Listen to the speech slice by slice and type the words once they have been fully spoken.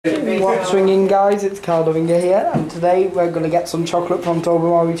What's ringing, guys? It's Carl Dovinger here, and today we're going to get some chocolate from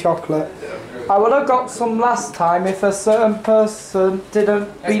Tobermory Chocolate. I would have got some last time if a certain person didn't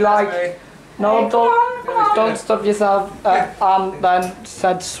be like, no, don't stop yourself, and then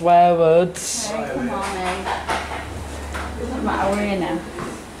said swear words. Hey, come on, doesn't matter, we're here now.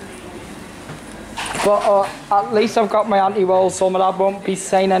 But at least I've got my anti-roll, so I won't be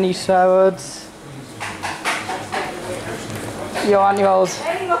saying any swear words. Your anti-rolls.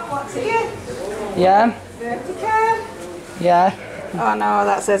 Hey, look what's here. Yeah? Birthday card. Yeah. Oh no,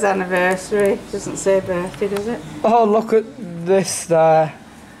 that says anniversary. Doesn't say birthday, does it? Oh, look at this there.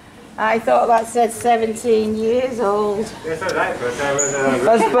 I thought that said 17 years old. Yes, I like birthday.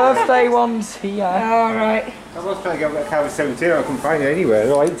 There's birthday ones here. All right. I was trying to get that card with 17, I couldn't find it anywhere.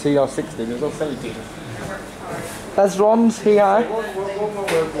 They're 18 or 16, there's no 17. There's ones here. One more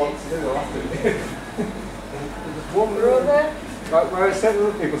word once, there's one word. Like where I said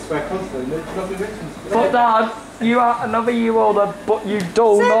other people swear constantly, nothing mentions. But Dad, you are another year older, but you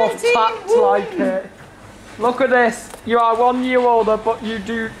do not act like it. Look at this. You are 1 year older, but you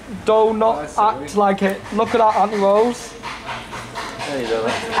do not act like it. Look at that, Auntie Rose. There you go.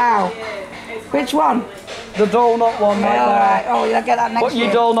 Ow. Which one? The donut one right Alright, there. oh, you'll get that next But you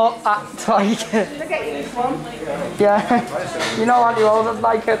year. do not act like it. I'll get you this one. Yeah. You know, Auntie Rose, I'd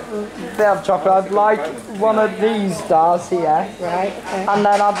like it. They have chocolate. I'd like one of these stars here. Right, okay. And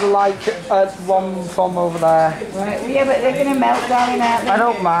then I'd like one from over there. Right, well, yeah, but they're going to melt down in out there. I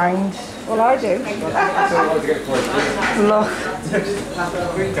don't mind. Well, I do. Look.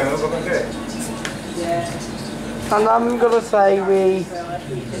 And I'm gonna say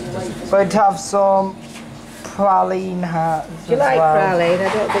we'd have some praline hearts. Do you like praline?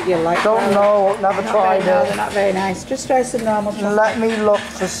 I don't think you like Don't praline. know, never tried No, they're it. not very nice. Just try some normal chocolate. Let me look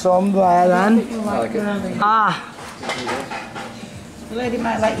for some there then. Ah, The lady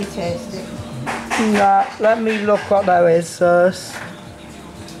might let you taste it. nah, let me look what there is first.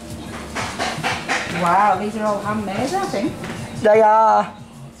 Wow, these are all handmade, I think. They are.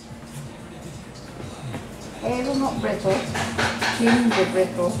 Hazelnut brittle, ginger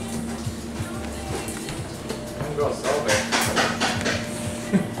brittle.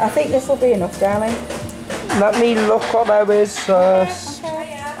 I think this will be enough, darling. Let me look what there is first.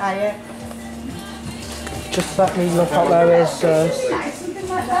 Ah, yeah. Just let me look what there is first. Nice, something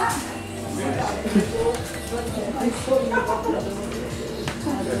like that.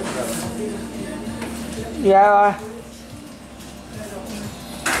 Yeah.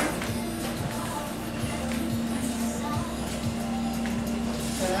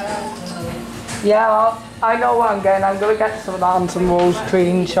 Yeah, I know what I'm getting. I'm going to get some of that and some rose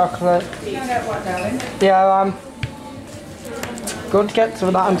cream chocolate. You don't get what, darling? Yeah, I'm going to get some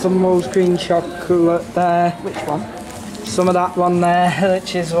of that and some rose cream chocolate there. Which one? Some of that one there,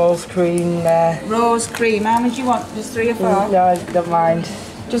 which is rose cream there. Rose cream. How many do you want? Just 3 or 4? No, I don't mind.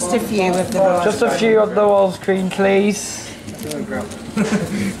 Just a few of the rose. Just a few of the rose cream, please.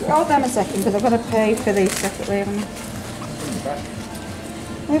 Hold on a second, because I've got to pay for these separately, haven't I?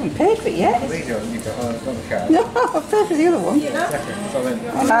 I haven't paid for it yet. No, I've paid for the other one.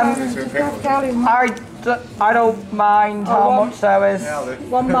 I don't mind how much there is.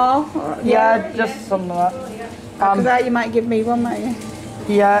 One more? Yeah, just some of that. After that you might give me one, might you?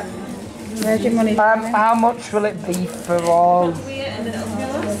 Yeah. Where's your money? How much will it be for all? So it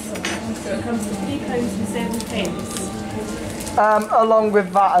comes to £3.07. Along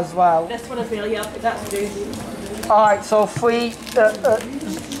with that as well. This one as well, yeah, that's good. Alright, so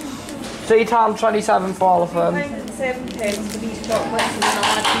 £3 times 27 for all of them. £3.07 for these chocolates and then I'll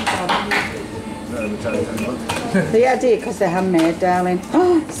add The idea, because they're handmade, darling.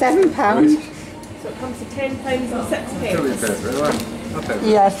 Oh, £7. So it comes to £10.06.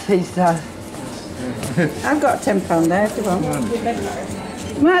 Yes, he's done. I've got £10 there if you want.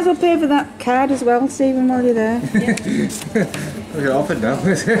 You might as well pay for that card as well, Stephen, while you're there. We got offered now.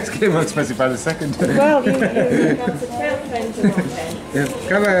 It's getting more expensive by the second. Well, you It comes to £12.01. Yeah.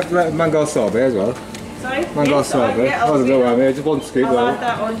 Can I have mango sorbet as well? Sorry? Mango Yes, sorbet. yeah, Oh, no, I mean, just one scoop I'll though. add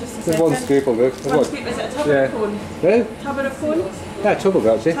that on just a Just second. one scoop will do. One scoop, is it a tub or Yeah. a cone? Yeah? Tub or a cone? Yeah, trouble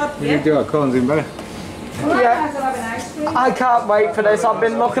actually. Tub, You yeah. can do our cones in better. Yeah. I can't wait for this. I've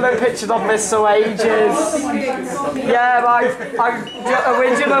been looking at pictures of this for ages. Yeah, I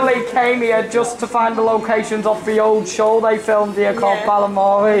originally came here just to find the locations of the old show they filmed here called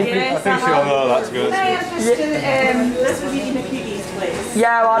Balamory. Yes, I think she'll know that's good. this was eating a cutie's place.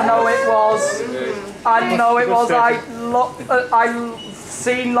 Yeah, I know it was. I know it was. I've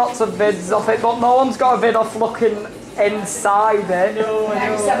seen lots of vids of it, but no one's got a vid of looking inside it. No, I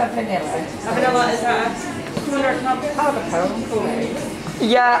know. vanilla. A vanilla is that a cone or a tub? I'll have a cone.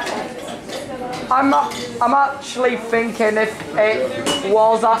 Yeah, I'm actually thinking if it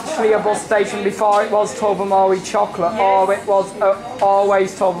was actually a bus station before it was Tobermory Chocolate, or it was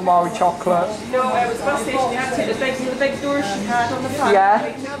always Tobermory Chocolate. No, it was a bus station. They had to, the big doors she had on the front. Yeah.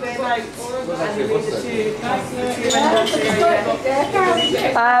 They took them out and they made the two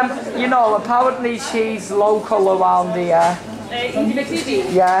windows. You know, apparently she's local around here.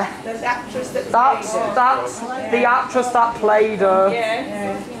 Yeah. The actress that That's the actress that played her.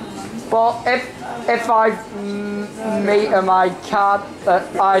 Yeah. But if I meet her, I can't.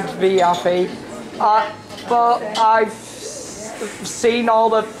 I'd be happy. But I've seen all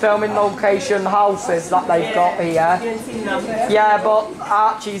the filming location houses that they've got here. You haven't seen them? Yeah, but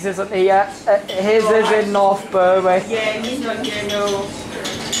Archie's isn't here. His is in North Berwick. Yeah, he's not here, no.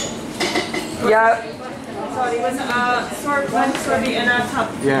 Yeah. Sorry, was it one sorry in a tub?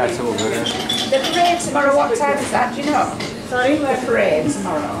 Yeah, it's all good. The parade tomorrow, what time is that, do you know? Sorry? The parade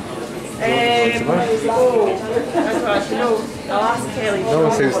tomorrow. That's what you know. I'll ask Kelly. No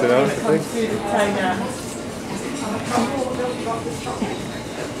one seems to know, I think. Through the time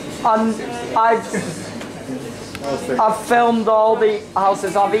And I've filmed all the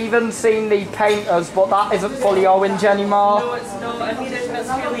houses. I've even seen the painters, but that isn't fully orange anymore. No, it's not. I mean, it's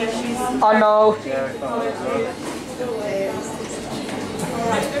really, she's... I know.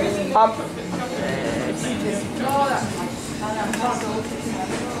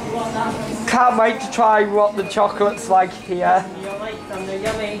 Can't wait to try what the chocolate's like here. You'll like them, they're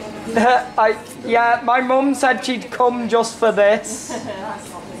yummy. Yeah, my mum said she'd come just for this. So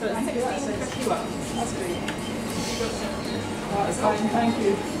it's 16 per kilo. Thank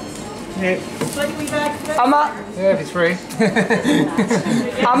you. Like a wee bag? Yeah, if it's free.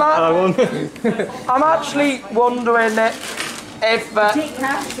 I'm actually wondering if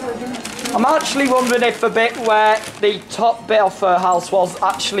I'm actually wondering if the bit where the top bit of her house was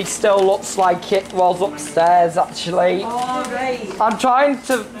actually still looks like it was upstairs actually. All right. I'm trying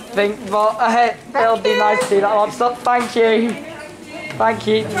to think, but it'll be nice to see that one. So thank you. Thank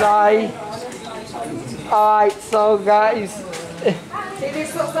you, bye. Alright, so guys.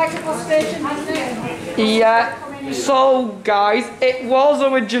 This looks like a bus station, doesn't it? Yeah, so guys, it was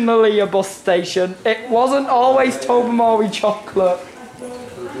originally a bus station. It wasn't always Tobermory Chocolate.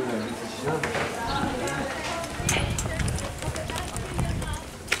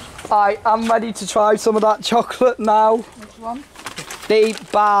 I'm ready to try some of that chocolate now. Which one? The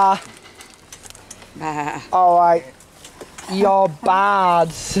bar. Alright. You're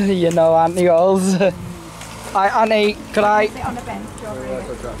bad, you know, Auntie Rose. Annie, could I? Sit on the bench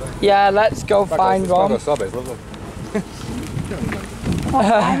over. Yeah, let's go find one. What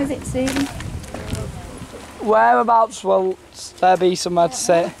time is it, Stephen? Whereabouts will there be somewhere to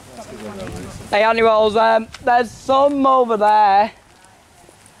sit? Hey, Annie Rose, there's some over there.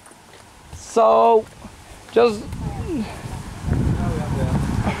 So, just...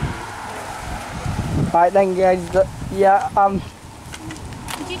 Right then, guys, yeah,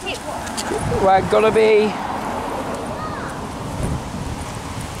 Did you take one? we're gonna be...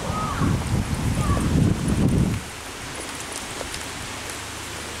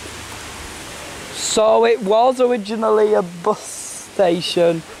 So it was originally a bus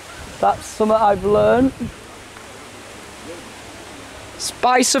station. That's something I've learned.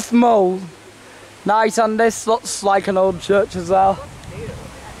 Spice of mould. Nice, and this looks like an old church as well.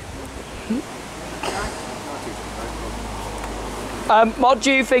 What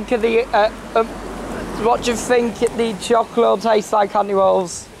do you think of the? What do you think the chocolate will taste like, Auntie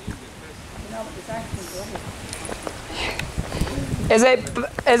Rose? Is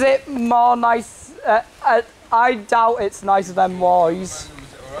it more nice? I doubt it's nicer than Roy's.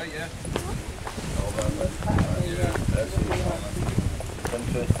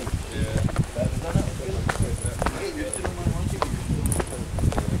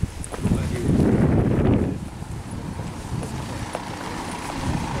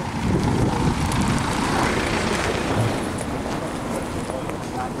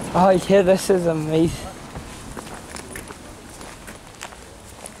 Oh yeah, this is amazing.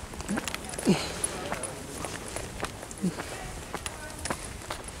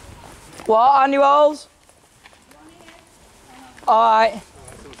 What, annuals? Alright.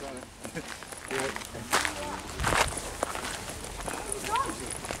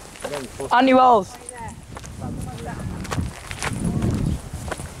 Annuals.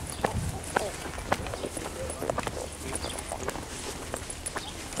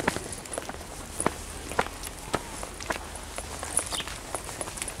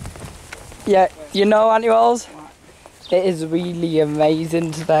 Yeah, you know, annuals, it is really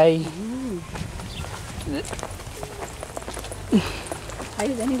amazing today.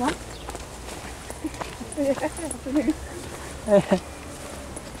 Hey, anyone?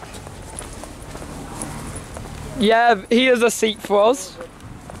 Yeah, here's a seat for us.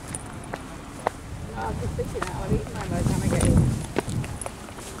 I'm just thinking that I'll eat mine by the time I get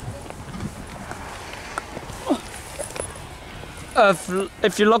in.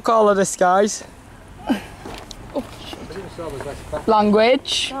 If you look all of this, guys.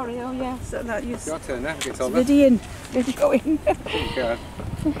 Language. Sorry, oh yeah, so that you Your turn now, get over. videoing. Videoing. Okay.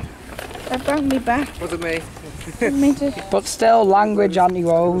 They brought me back. Wasn't me. Me to... But still, language, Auntie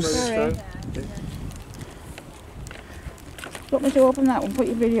Rose. Sorry. Want me to open that one? Put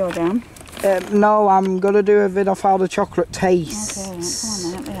your video down. No, I'm going to do a vid of how the chocolate tastes. Okay, right. Come on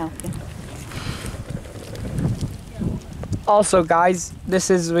then, let me help you. Also, guys, this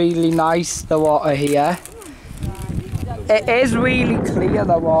is really nice, the water here. It is really clear,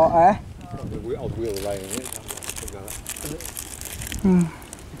 the water. I'll wheel the line in it.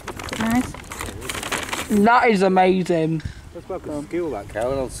 Nice. That is amazing. That's why I could skill that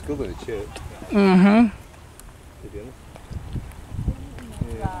cow and I'll skill in the church. Mm-hmm. To be honest.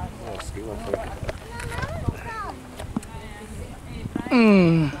 Yeah, I'll skill, I think.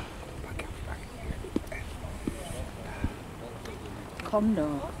 Mmm. Condo.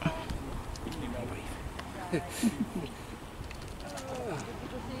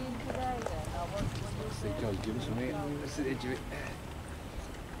 St. John's Gyms for me. That's the edge of it.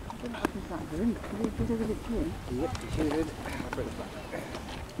 What is that drink? Is it a bit too? Yep, you should have been. I'll put it back.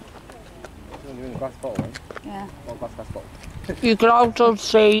 You're in the glass bottle, then? Yeah. What glass bottle? You can also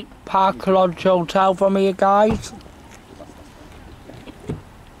see Park Lodge Hotel from here, guys.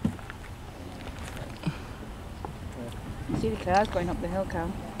 You see the cars going up the hill,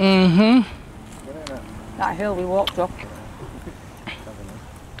 Cal? Mm-hmm. That hill we walked up.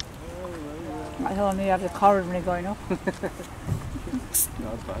 That hill only have the corridor going up.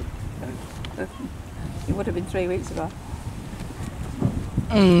 No, it's fine. It would have been 3 weeks ago.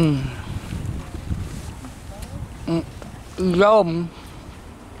 Mmm. Yum.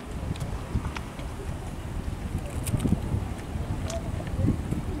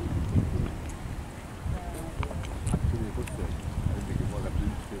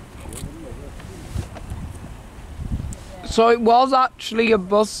 So it was actually a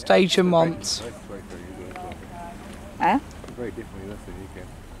bus station once. Eh? Very differently, that's the UK.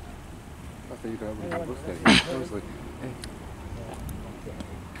 That's the UK over the bus station, obviously.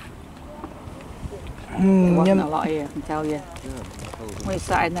 There wasn't a lot here, I can tell you. We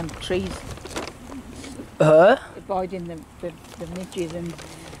sat in them trees, avoiding the midges and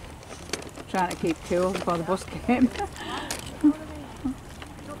trying to keep cool before the bus came.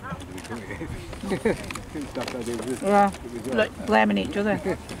 Yeah, like blaming each other.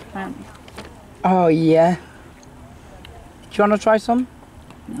 Oh yeah. Do you want to try some?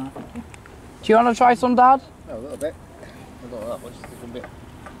 No. Do you want to try some, Dad? Oh, a little bit. Not that much, just a bit.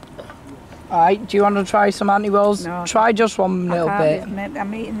 Alright, do you want to try some Auntie Rolls? No. Try just one little bit.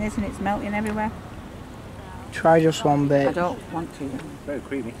 I'm eating this and it's melting everywhere. Try just one I bit. don't want to. Very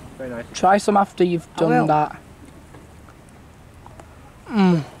creamy, very nice. Try some after you've I will. done that.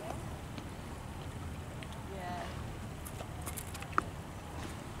 Mmm.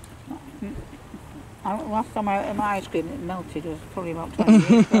 Last time I ate my ice cream, it melted. It was probably about 20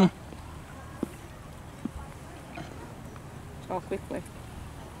 years ago. So quickly.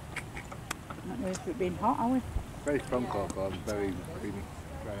 Not know if we've been hot, are we? Very strong cocoa, very creamy,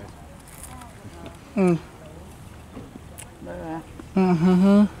 very nice. Mm. But,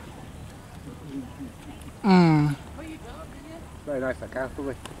 Mm-hmm. Mm. Very nice, that cow,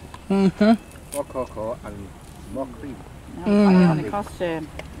 lovely. Mm-hmm. More cocoa and more cream. It only costs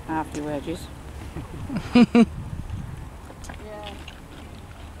half your wages.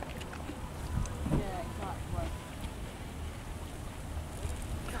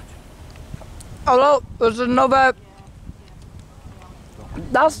 Oh look, there's another.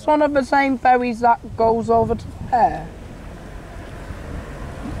 That's one of the same ferries that goes over to there.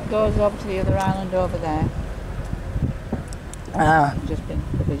 Goes over to the other island over there. Ah. It's just been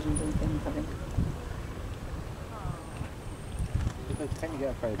provisions and things, I think. Can you get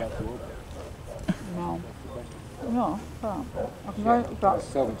a ferry back to Walker? No. No, can't. I can go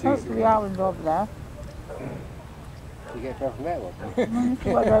to the island over there. You get a ferry from there, what? And then you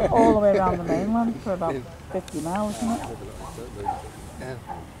can go all the way around the mainland for about 50 miles, isn't it? Yeah.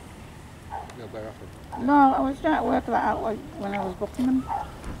 No, very often. No, I was trying to work that out like when I was booking them.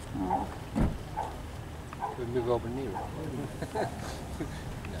 We move over near it.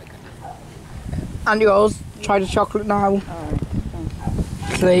 And yours, try the chocolate now. Alright.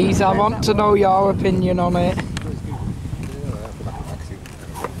 Please, I want to know your opinion on it.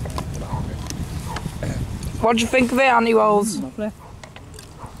 What do you think of it, Auntie Rolls? Lovely.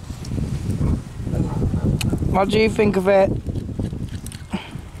 What do you think of it?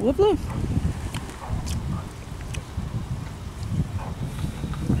 Lovely.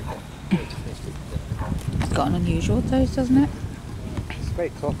 It's got an unusual taste, hasn't it? It's very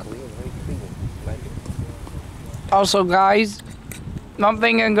cockly and very creamy. Also, guys, one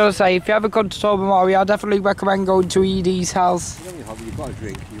thing I'm gonna say: if you ever come to Tobermory, I definitely recommend going to Edie's house. You know your hobby, you've got a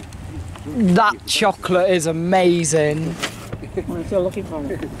drink. That chocolate is amazing. I'm still looking for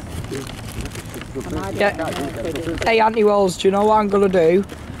it. Hey, Auntie Rolls, do you know what I'm gonna do?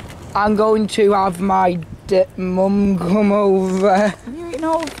 I'm going to have my mum come over. Have you eaten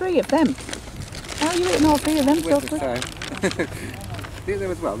all three of them? How are you eating all three of them so quick? These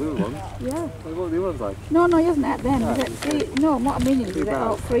there as well, the other ones. Yeah. What are the other ones like? No, he hasn't had them. Ah, Is it three? No, what I mean is he ate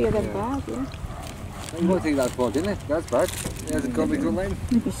all three of them bars, yeah. You won't think that's bad, didn't it? That's bad. He hasn't got me good line.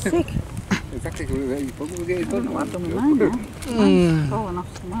 He'd be sick. Exactly what he's probably getting his I don't gun. know what I've done with mine now. Mine's falling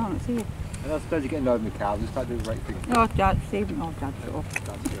off tomorrow, it's here. And I suppose you're getting out of the car, just start doing the right thing. Oh, Dad, Stephen. Oh, Dad, shut up.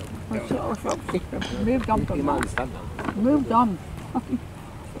 Oh, shut up, shut up, Stephen. Moved on You from might that. understand that. Moved on.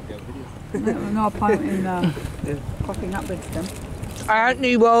 No point in crossing that bridge then.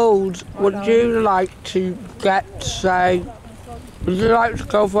 Auntie Rolls, would you like to get, say, would you like to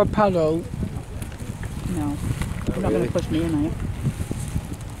go for a paddle? No. You're not going to push me in, are you?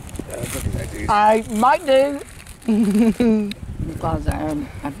 I might do. Because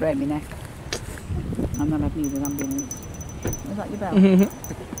I'd break my neck. I'm not having neither ambulance. Is that your bell?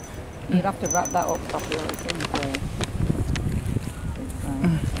 You'd have to wrap that up properly. It's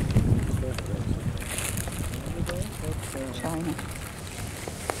in China.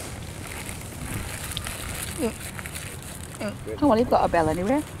 Oh well, you've got a bell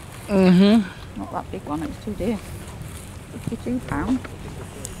anyway. Not that big one, it's too dear. £52.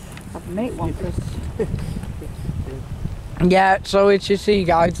 I'd make one for us. Yeah, so as you see,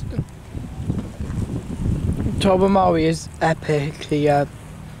 guys, Tobermory is epic here.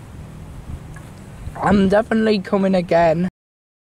 I'm definitely coming again.